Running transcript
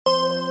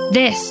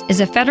This is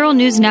a Federal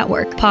News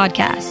Network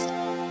podcast.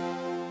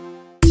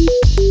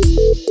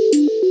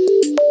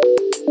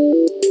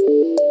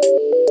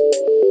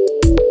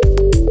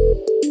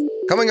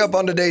 Coming up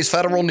on today's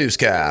Federal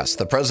Newscast,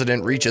 the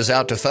president reaches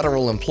out to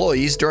federal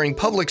employees during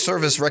Public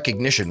Service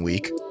Recognition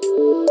Week.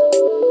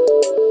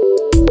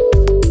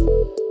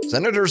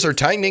 Senators are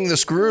tightening the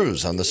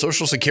screws on the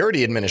Social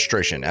Security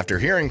Administration after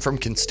hearing from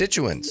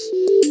constituents.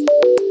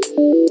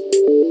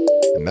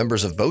 And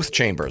members of both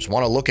chambers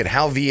want to look at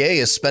how VA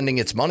is spending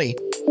its money.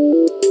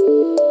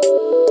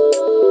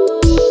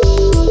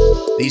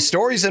 These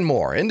stories and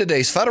more in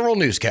today's Federal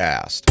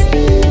Newscast.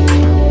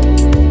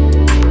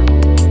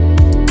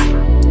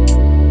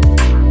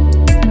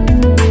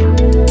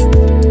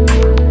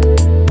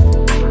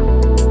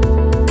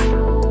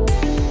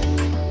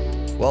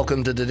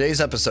 Welcome to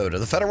today's episode of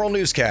the Federal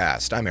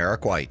Newscast. I'm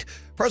Eric White.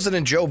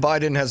 President Joe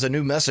Biden has a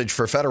new message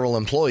for federal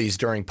employees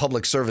during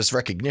Public Service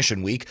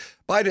Recognition Week.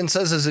 Biden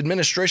says his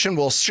administration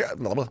will shed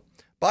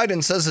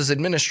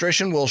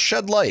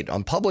light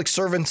on public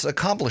servants'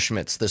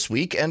 accomplishments this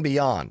week and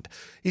beyond.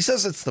 He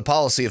says it's the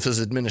policy of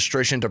his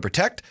administration to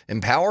protect,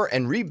 empower,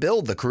 and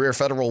rebuild the career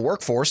federal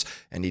workforce,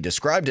 and he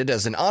described it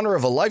as an honor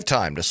of a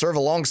lifetime to serve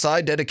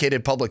alongside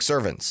dedicated public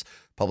servants.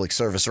 Public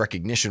Service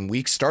Recognition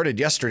Week started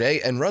yesterday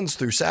and runs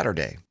through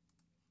Saturday.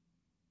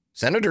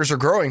 Senators are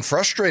growing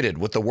frustrated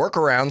with the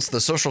workarounds the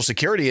Social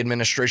Security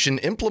Administration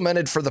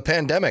implemented for the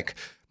pandemic.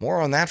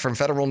 More on that from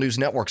Federal News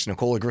Network's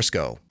Nicole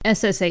Grisco.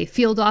 SSA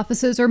field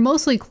offices are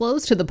mostly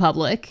closed to the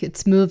public.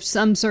 It's moved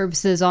some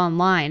services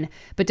online.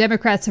 But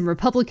Democrats and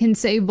Republicans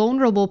say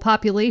vulnerable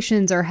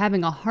populations are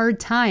having a hard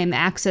time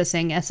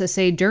accessing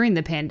SSA during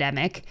the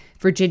pandemic.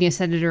 Virginia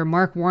Senator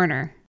Mark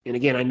Warner. And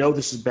again, I know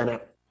this has been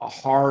a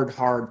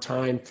hard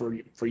time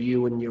for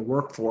you and your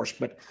workforce,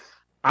 but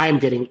I am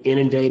getting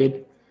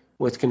inundated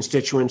with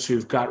constituents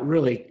who've got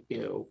really,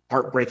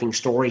 heartbreaking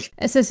stories.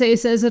 SSA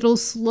says it'll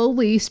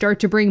slowly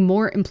start to bring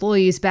more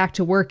employees back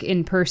to work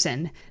in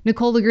person.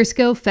 Nicole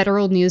Grisco,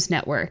 Federal News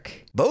Network.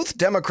 Both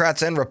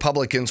Democrats and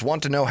Republicans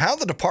want to know how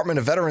the Department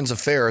of Veterans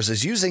Affairs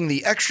is using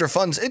the extra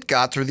funds it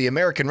got through the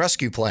American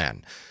Rescue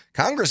Plan.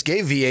 Congress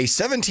gave VA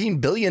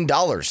 $17 billion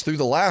through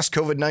the last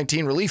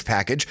COVID-19 relief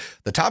package.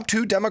 The top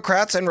two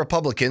Democrats and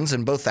Republicans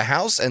in both the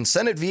House and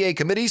Senate VA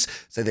committees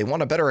say they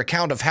want a better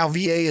account of how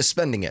VA is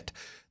spending it.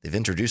 They've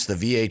introduced the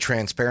VA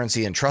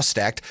Transparency and Trust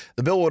Act.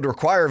 The bill would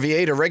require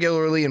VA to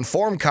regularly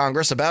inform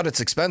Congress about its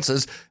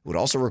expenses. It would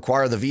also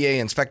require the VA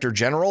Inspector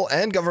General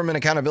and Government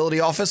Accountability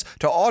Office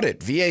to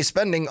audit VA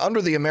spending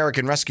under the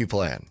American Rescue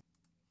Plan.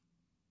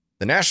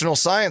 The National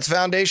Science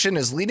Foundation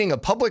is leading a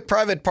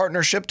public-private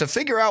partnership to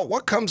figure out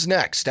what comes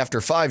next after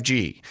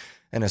 5G.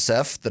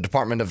 NSF, the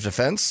Department of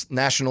Defense,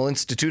 National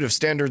Institute of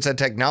Standards and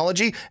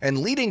Technology, and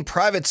leading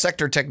private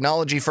sector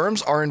technology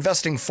firms are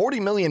investing $40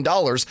 million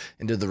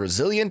into the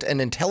Resilient and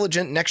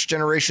Intelligent Next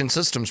Generation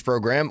Systems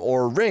Program,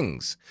 or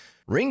RINGS.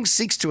 RINGS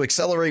seeks to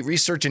accelerate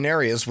research in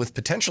areas with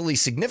potentially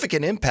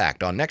significant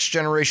impact on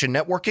next-generation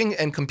networking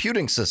and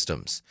computing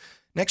systems.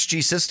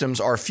 NextG systems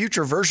are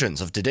future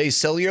versions of today's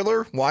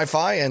cellular,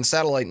 Wi-Fi, and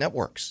satellite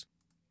networks.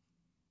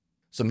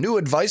 Some new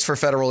advice for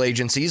federal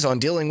agencies on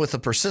dealing with the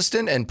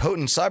persistent and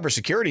potent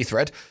cybersecurity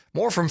threat.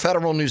 More from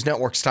Federal News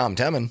Network's Tom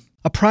Temin.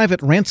 A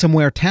private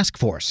ransomware task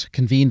force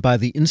convened by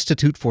the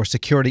Institute for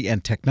Security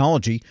and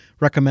Technology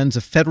recommends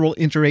a federal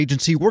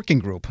interagency working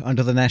group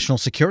under the National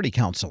Security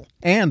Council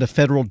and a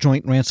federal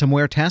joint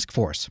ransomware task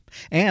force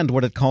and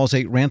what it calls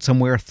a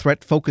ransomware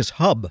threat focus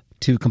hub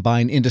to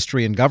combine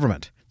industry and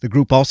government. The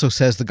group also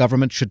says the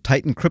government should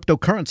tighten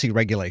cryptocurrency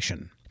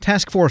regulation.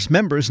 Task force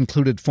members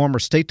included former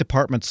State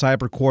Department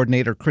Cyber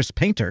Coordinator Chris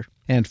Painter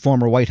and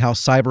former White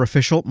House cyber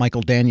official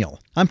Michael Daniel.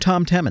 I'm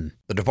Tom Temin.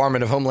 The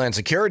Department of Homeland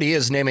Security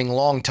is naming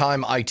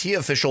longtime IT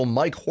official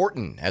Mike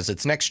Horton as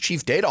its next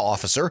chief data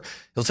officer.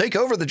 He'll take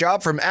over the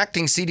job from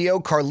acting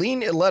CDO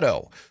Carlene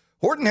Ileto.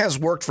 Horton has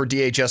worked for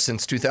DHS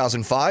since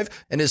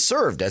 2005 and has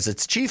served as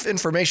its chief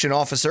information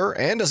officer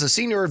and as a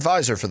senior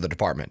advisor for the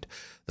department.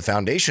 The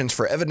Foundations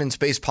for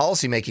Evidence-Based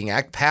Policymaking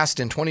Act, passed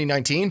in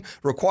 2019,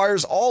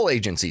 requires all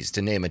agencies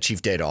to name a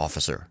chief data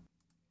officer.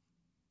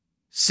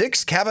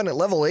 6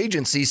 cabinet-level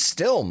agencies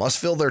still must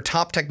fill their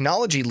top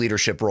technology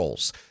leadership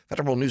roles.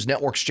 Federal News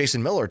Network's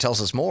Jason Miller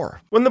tells us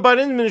more. When the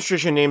Biden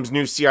administration names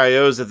new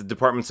CIOs at the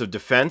Departments of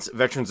Defense,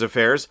 Veterans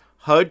Affairs,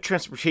 HUD,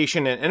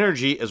 Transportation and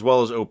Energy, as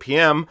well as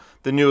OPM,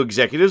 the new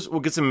executives will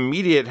get some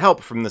immediate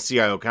help from the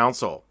CIO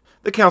Council.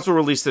 The council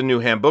released a new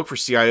handbook for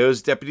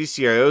CIOs, deputy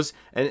CIOs,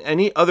 and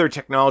any other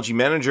technology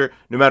manager,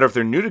 no matter if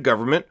they're new to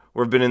government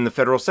or have been in the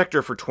federal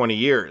sector for 20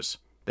 years.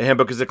 The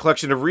handbook is a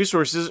collection of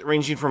resources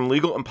ranging from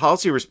legal and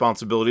policy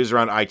responsibilities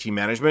around IT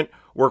management,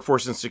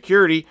 workforce and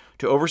security,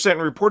 to oversight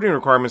and reporting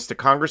requirements to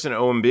Congress and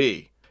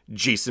OMB.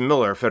 Jason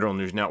Miller, Federal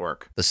News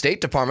Network. The State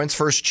Department's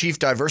first Chief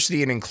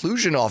Diversity and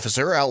Inclusion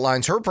Officer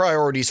outlines her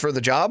priorities for the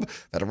job.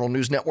 Federal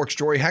News Network's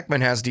Jory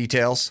Heckman has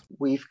details.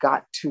 We've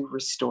got to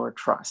restore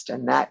trust,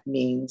 and that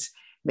means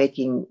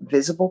making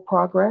visible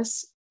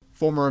progress.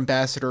 Former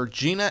Ambassador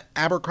Gina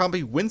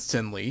Abercrombie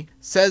Winstanley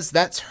says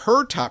that's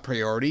her top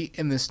priority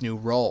in this new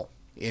role.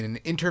 In an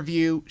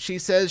interview, she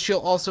says she'll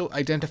also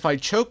identify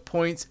choke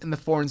points in the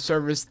Foreign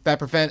Service that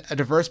prevent a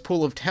diverse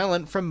pool of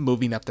talent from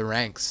moving up the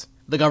ranks.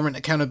 The Government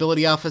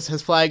Accountability Office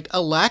has flagged a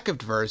lack of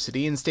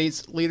diversity in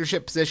states'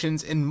 leadership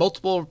positions in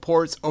multiple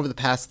reports over the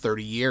past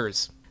 30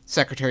 years.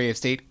 Secretary of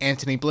State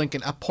Antony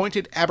Blinken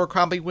appointed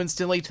Abercrombie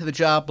Winstanley to the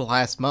job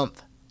last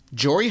month.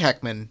 Jory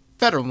Heckman,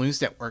 Federal News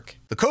Network.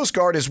 The Coast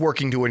Guard is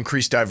working to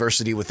increase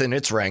diversity within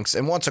its ranks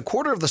and wants a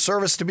quarter of the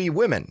service to be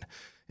women.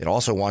 It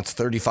also wants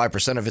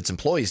 35% of its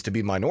employees to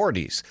be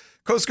minorities.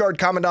 Coast Guard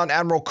Commandant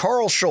Admiral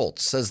Carl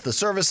Schultz says the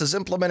service is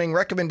implementing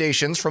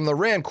recommendations from the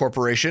RAND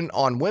Corporation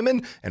on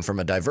women and from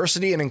a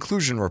diversity and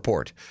inclusion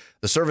report.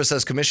 The service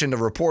has commissioned a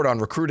report on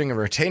recruiting and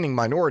retaining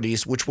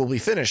minorities, which will be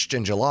finished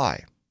in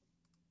July.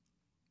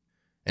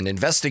 An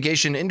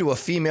investigation into a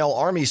female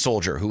Army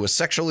soldier who was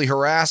sexually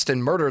harassed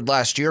and murdered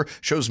last year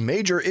shows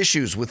major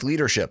issues with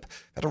leadership.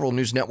 Federal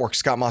News Network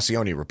Scott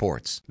Maucione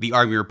reports. The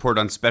Army report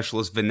on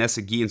Specialist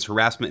Vanessa Guillen's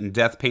harassment and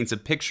death paints a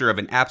picture of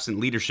an absent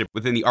leadership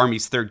within the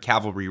Army's 3rd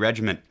Cavalry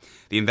Regiment.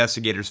 The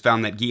investigators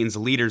found that Guillen's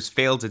leaders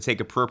failed to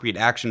take appropriate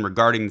action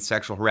regarding the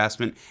sexual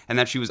harassment and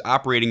that she was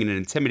operating in an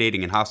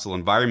intimidating and hostile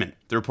environment.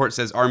 The report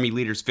says Army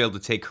leaders failed to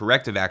take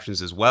corrective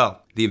actions as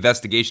well. The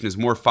investigation is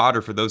more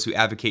fodder for those who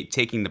advocate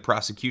taking the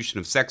prosecution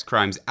of sex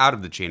crimes out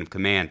of the chain of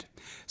command.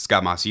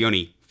 Scott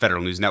Maucione,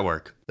 Federal News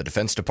Network. The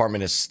Defense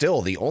Department is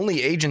still the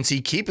only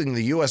agency keeping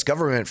the U.S.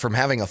 government from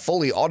having a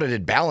fully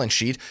audited balance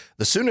sheet.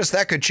 The soonest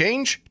that could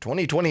change,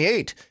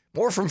 2028.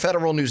 More from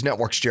Federal News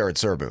Network's Jared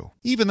Serbu.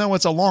 Even though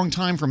it's a long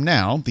time from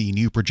now, the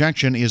new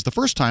projection is the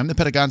first time the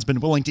Pentagon's been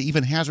willing to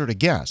even hazard a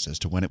guess as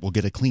to when it will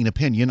get a clean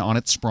opinion on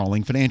its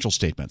sprawling financial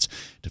statements.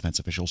 Defense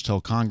officials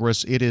tell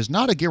Congress it is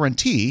not a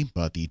guarantee,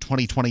 but the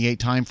 2028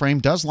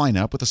 timeframe does line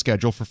up with a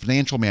schedule for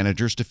financial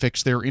managers to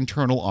fix their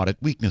internal audit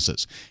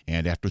weaknesses.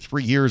 And after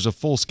 3 years of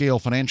full-scale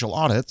financial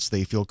audits,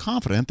 they feel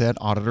confident that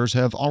auditors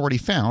have already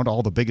found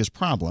all the biggest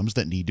problems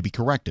that need to be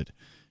corrected.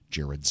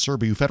 Jared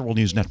Serbu, Federal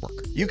News Network.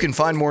 You can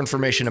find more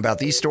information about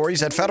these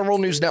stories at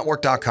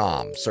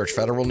federalnewsnetwork.com. Search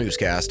Federal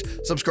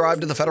Newscast,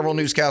 subscribe to the Federal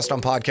Newscast on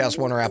Podcast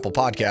One or Apple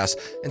Podcasts,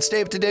 and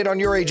stay up to date on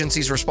your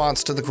agency's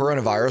response to the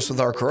coronavirus with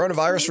our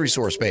coronavirus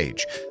resource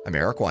page. I'm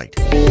Eric White.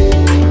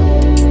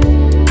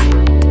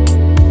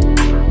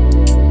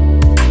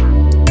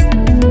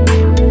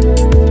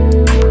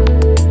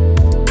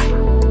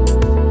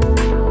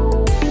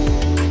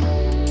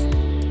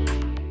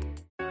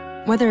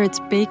 Whether it's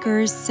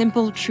Baker's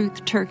Simple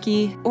Truth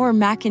Turkey or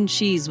mac and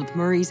cheese with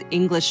Murray's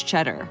English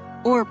Cheddar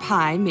or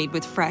pie made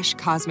with fresh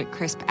Cosmic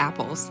Crisp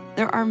apples,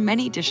 there are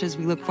many dishes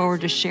we look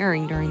forward to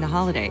sharing during the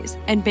holidays.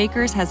 And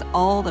Baker's has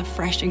all the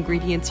fresh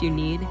ingredients you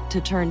need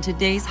to turn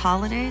today's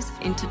holidays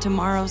into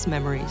tomorrow's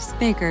memories.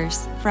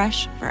 Baker's,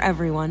 fresh for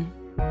everyone.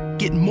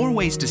 Get more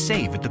ways to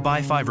save at the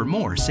Buy 5 or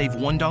More Save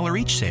 $1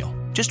 each sale.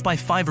 Just buy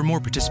 5 or more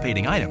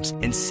participating items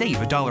and save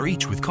 $1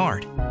 each with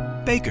card.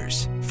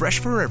 Baker's, fresh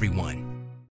for everyone.